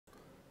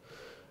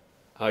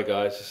Hi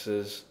guys, this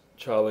is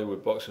Charlie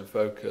with Boxing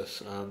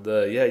Focus, and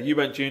yeah,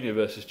 Eubank Jr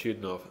versus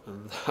Chudinov,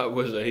 and that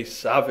was a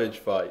savage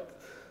fight.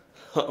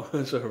 That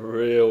was a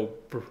real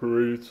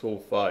brutal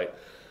fight.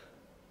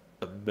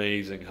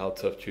 Amazing how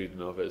tough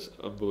Chudinov is.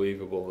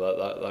 Unbelievable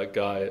that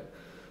guy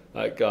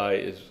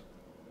is.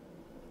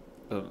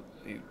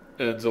 He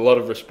earns a lot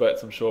of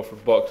respect, I'm sure, from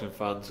boxing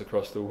fans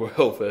across the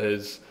world for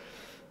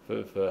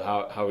for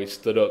how he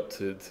stood up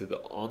to the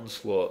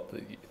onslaught,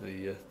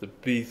 the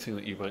beating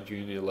that Eubank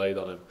Jr laid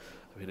on him.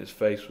 I mean, his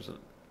face was an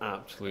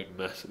absolute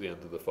mess at the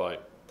end of the fight.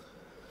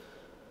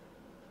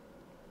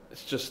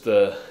 It's just,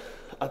 I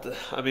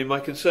mean, my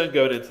concern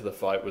going into the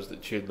fight was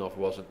that Chudinov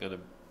wasn't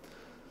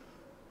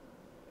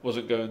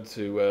going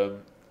to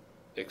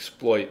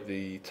exploit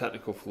the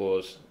technical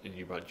flaws in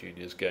Eubank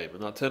Jr.'s game,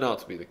 and that turned out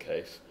to be the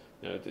case.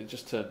 You know, it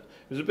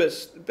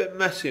was a bit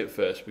messy at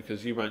first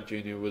because Eubank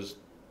Jr. was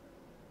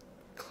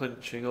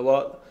clinching a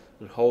lot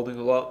and holding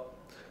a lot.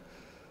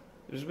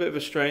 It was a bit of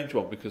a strange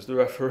one because the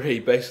referee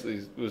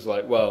basically was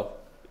like, well,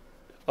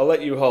 I'll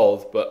let you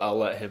hold, but I'll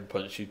let him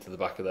punch you to the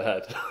back of the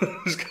head.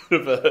 It was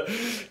kind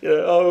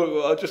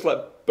of I'll just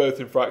let both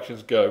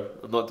infractions go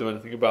and not do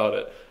anything about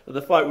it. And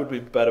the fight would have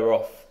been better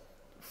off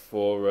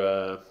for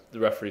the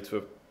referee to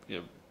have,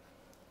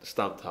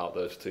 stamped out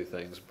those two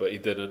things, but he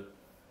didn't.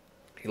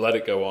 He let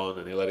it go on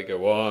and he let it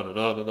go on and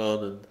on and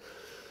on, and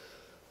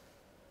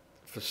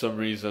for some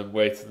reason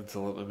waited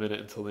until a minute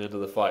until the end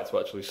of the fight to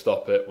actually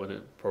stop it, when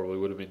it probably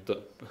would have been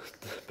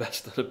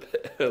best done a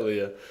bit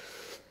earlier.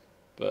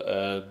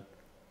 But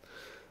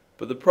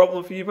the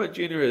problem for Eubank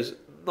Jr. is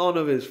none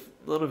of his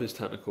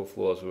technical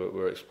flaws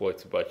were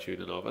exploited by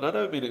Chudinov, and I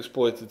don't mean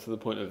exploited to the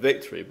point of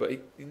victory, but he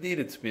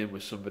needed to be in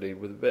with somebody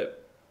with a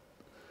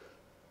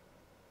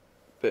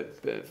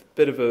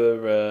bit of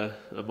a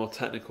more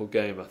technical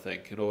game, I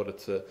think, in order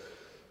to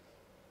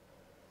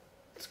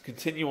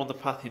continue on the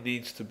path he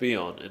needs to be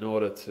on in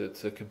order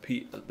to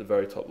compete at the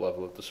very top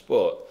level of the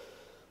sport.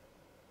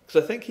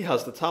 Because I think he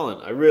has the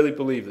talent. I really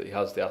believe that he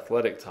has the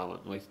athletic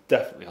talent. Well, he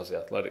definitely has the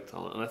athletic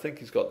talent, and I think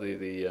he's got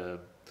the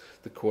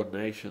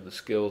coordination, the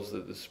skills,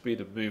 the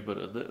speed of movement,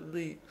 and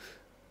the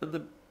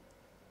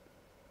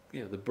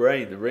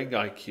brain, the ring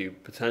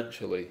IQ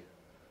potentially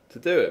to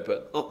do it.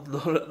 But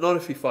not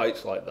if he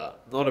fights like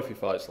that. Not if he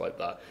fights like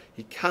that.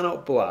 He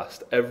cannot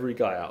blast every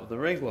guy out of the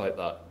ring like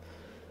that.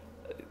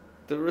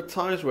 There were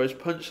times where his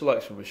punch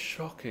selection was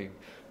shocking,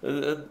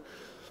 and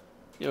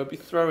be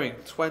throwing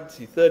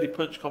 20, 30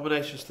 punch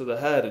combinations to the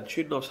head, and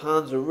Chudinov's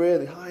hands are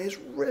really high, his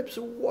ribs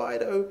are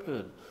wide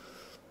open.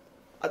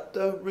 I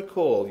don't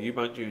recall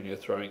Eubank Jr.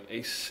 throwing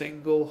a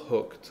single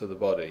hook to the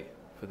body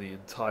for the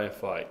entire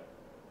fight.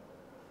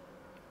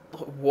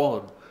 Not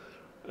one.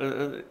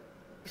 And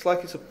it's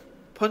like it's a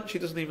punch he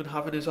doesn't even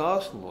have in his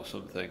arsenal or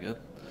something. And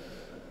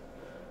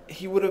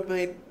he would have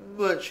made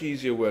much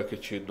easier work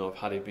of Chudinov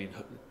had he been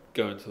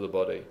going to the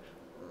body.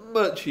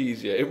 Much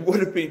easier. It would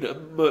have been a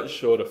much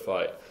shorter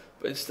fight.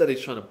 But instead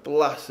he's trying to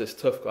blast this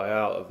tough guy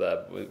out of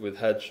there with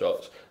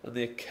headshots and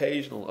the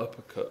occasional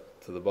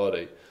uppercut to the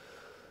body.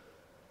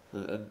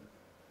 And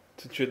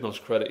to Chudinov's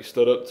credit, he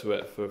stood up to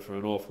it for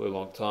an awfully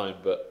long time,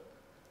 but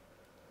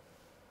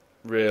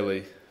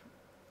really,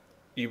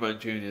 Eubank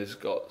Jr.'s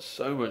got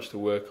so much to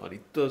work on. He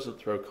doesn't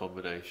throw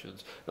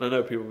combinations. And I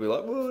know people will be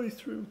like, well, he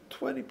threw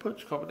 20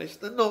 punch combinations.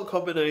 They're not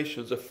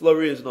combinations. A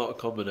flurry is not a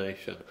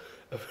combination.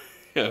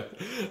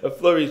 A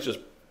flurry is just,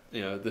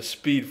 the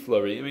speed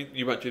flurry. I mean,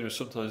 Eubank Jr. was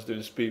sometimes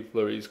doing speed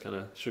flurries, kind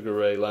of Sugar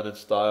Ray Leonard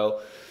style,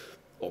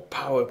 or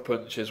power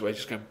punches where he's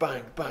just going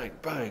bang, bang,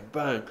 bang,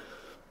 bang.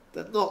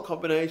 They're not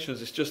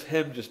combinations. It's just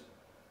him just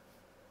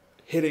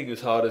hitting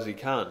as hard as he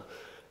can.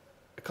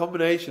 A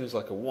combination is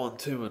like a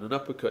 1-2 and an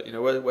uppercut,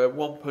 where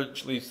one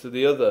punch leads to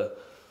the other,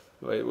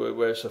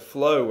 where it's a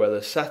flow, where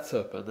they're set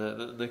up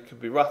and they can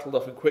be rattled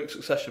off in quick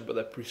succession, but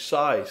they're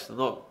precise. They're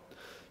not,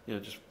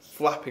 just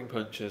flapping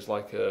punches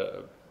like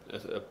a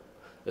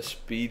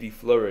speedy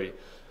flurry,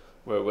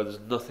 where there's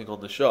nothing on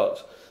the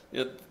shots.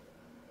 I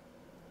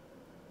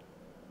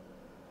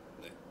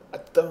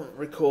don't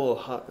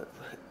recall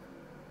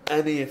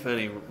any, if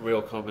any,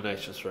 real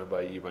combinations thrown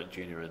by Eubank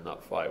Jr. in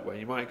that fight, where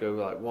you might go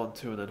like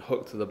 1-2 and then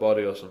hook to the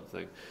body or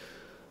something.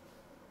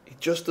 He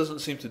just doesn't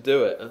seem to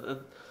do it,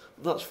 and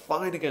that's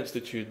fine against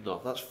the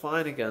Chudinov. That's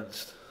fine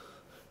against,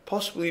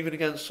 possibly even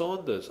against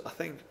Saunders. I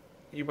think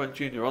Eubank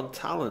Jr. on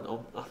talent,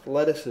 on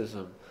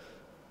athleticism,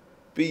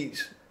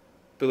 beats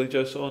Billy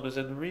Joe Saunders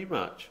in the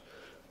rematch.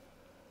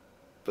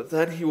 But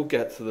then he will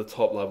get to the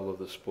top level of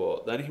the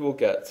sport. Then he will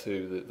get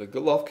to the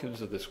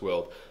Golovkins of this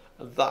world.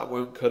 And that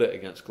won't cut it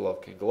against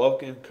Golovkin.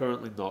 Golovkin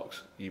currently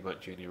knocks Eubank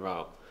Jr.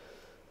 out.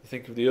 You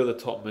think of the other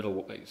top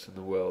middleweights in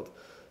the world.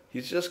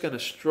 He's just going to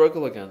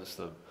struggle against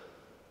them,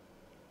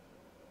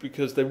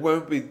 because they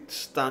won't be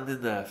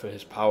standing there for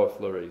his power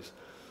flurries.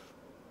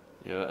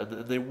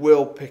 And they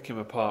will pick him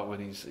apart when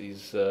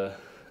he's at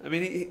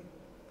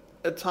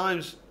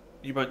times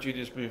Eubank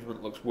Jr.'s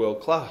movement looks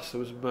world class. There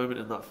was a moment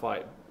in that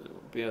fight,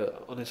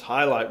 on his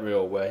highlight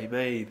reel, where he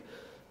made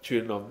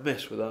Chudinov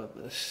miss with a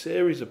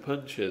series of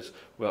punches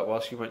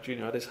whilst Eubank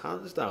Jr. had his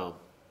hands down.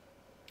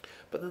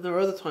 But then there are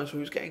other times where he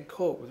was getting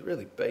caught with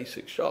really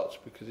basic shots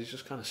because he's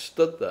just kind of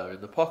stood there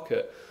in the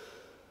pocket,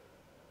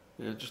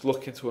 just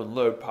looking to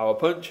unload power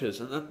punches.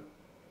 And then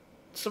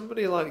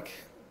somebody like,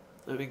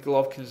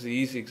 Golovkin's the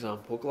easy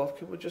example.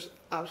 Golovkin would just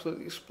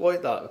absolutely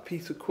exploit that.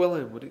 Peter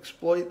Quillin would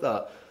exploit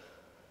that.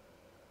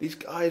 These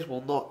guys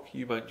will knock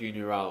Eubank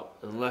Jr. out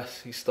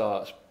unless he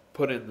starts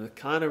putting the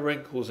kind of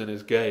wrinkles in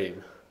his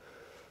game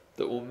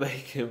that will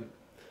make him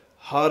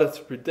harder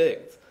to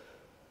predict,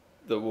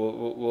 that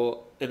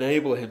will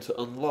enable him to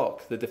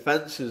unlock the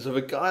defences of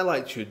a guy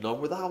like Chudinov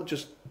without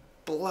just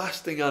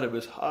blasting at him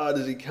as hard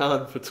as he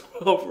can for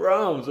 12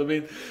 rounds. I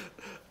mean,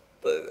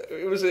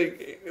 it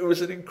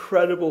was an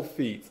incredible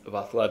feat of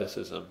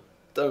athleticism.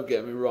 Don't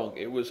get me wrong,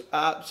 it was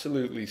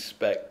absolutely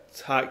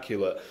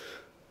spectacular.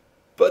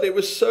 But it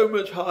was so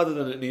much harder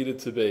than it needed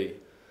to be.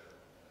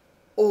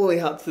 All he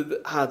had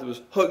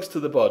was hooks to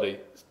the body.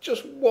 It's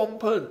just one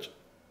punch.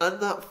 And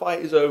that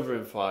fight is over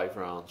in 5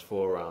 rounds,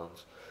 4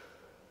 rounds.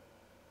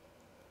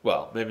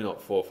 Well, maybe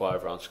not 4 or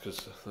 5 rounds,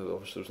 because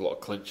obviously there was a lot of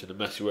clinching and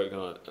messy work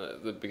going on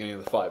at the beginning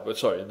of the fight. But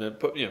sorry,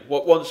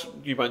 once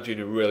Eubank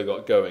Jr. really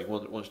got going,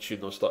 once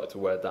Chudinov started to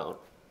wear down,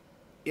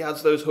 he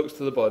adds those hooks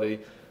to the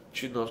body.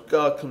 Chudinov's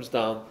guard comes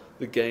down.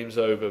 The game's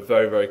over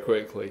very, very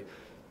quickly.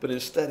 But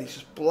instead, he's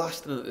just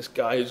blasting at this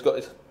guy who's got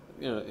his,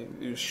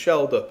 who's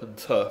shelled up and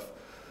tough.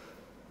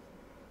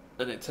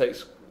 And it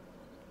takes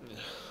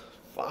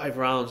 5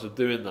 rounds of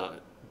doing that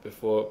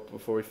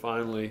before he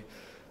finally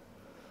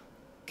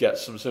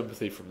gets some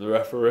sympathy from the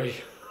referee.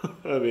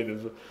 I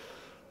mean,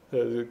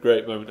 there's a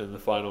great moment in the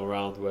final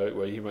round where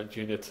Eubank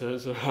Jr.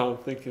 turns around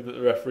thinking that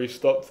the referee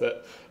stopped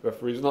it. The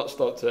referee's not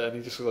stopped it, and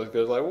he just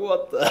goes like,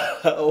 "What the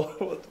hell?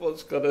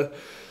 What's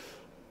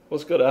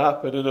got to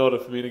happen in order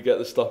for me to get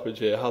the stoppage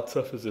here? How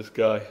tough is this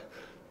guy?"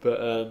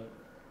 But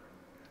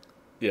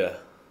yeah,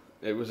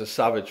 it was a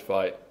savage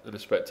fight and a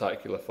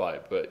spectacular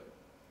fight. But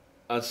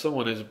as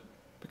someone who's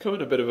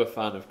becoming a bit of a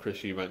fan of Chris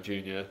Eubank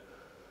Jr.,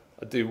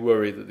 I do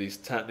worry that these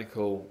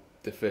technical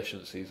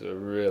deficiencies are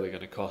really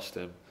going to cost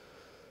him.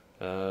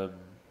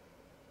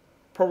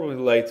 Probably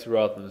later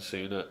rather than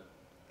sooner.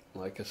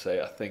 Like I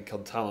say, I think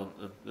on talent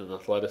and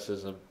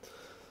athleticism,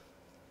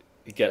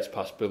 he gets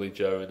past Billy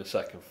Joe in the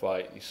second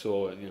fight. You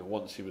saw,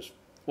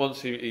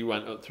 once he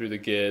went up through the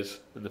gears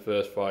in the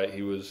first fight,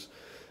 he was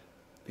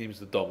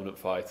the dominant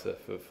fighter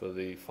for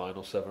the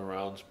final 7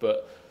 rounds.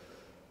 But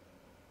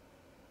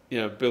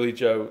Billy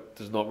Joe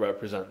does not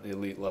represent the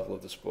elite level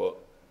of the sport,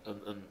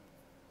 and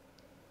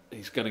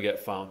he's going to get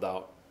found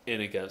out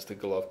in against a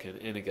Golovkin,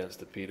 in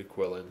against a Peter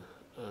Quillin,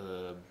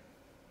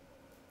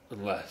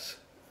 unless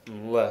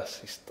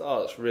he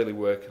starts really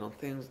working on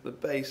things, the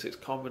basics,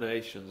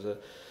 combinations,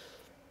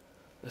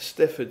 a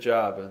stiffer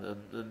jab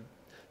and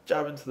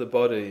jab into the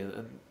body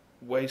and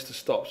ways to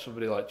stop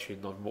somebody like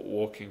Chudinov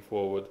walking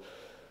forward.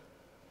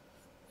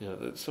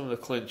 Some of the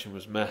clinching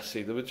was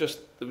messy. There was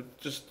just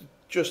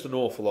an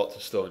awful lot to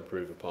still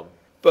improve upon.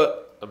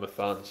 But I'm a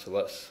fan, so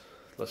let's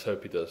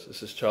hope he does.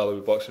 This is Charlie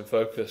with Boxing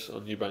Focus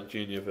on Eubank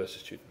Jr.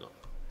 versus Chudinov.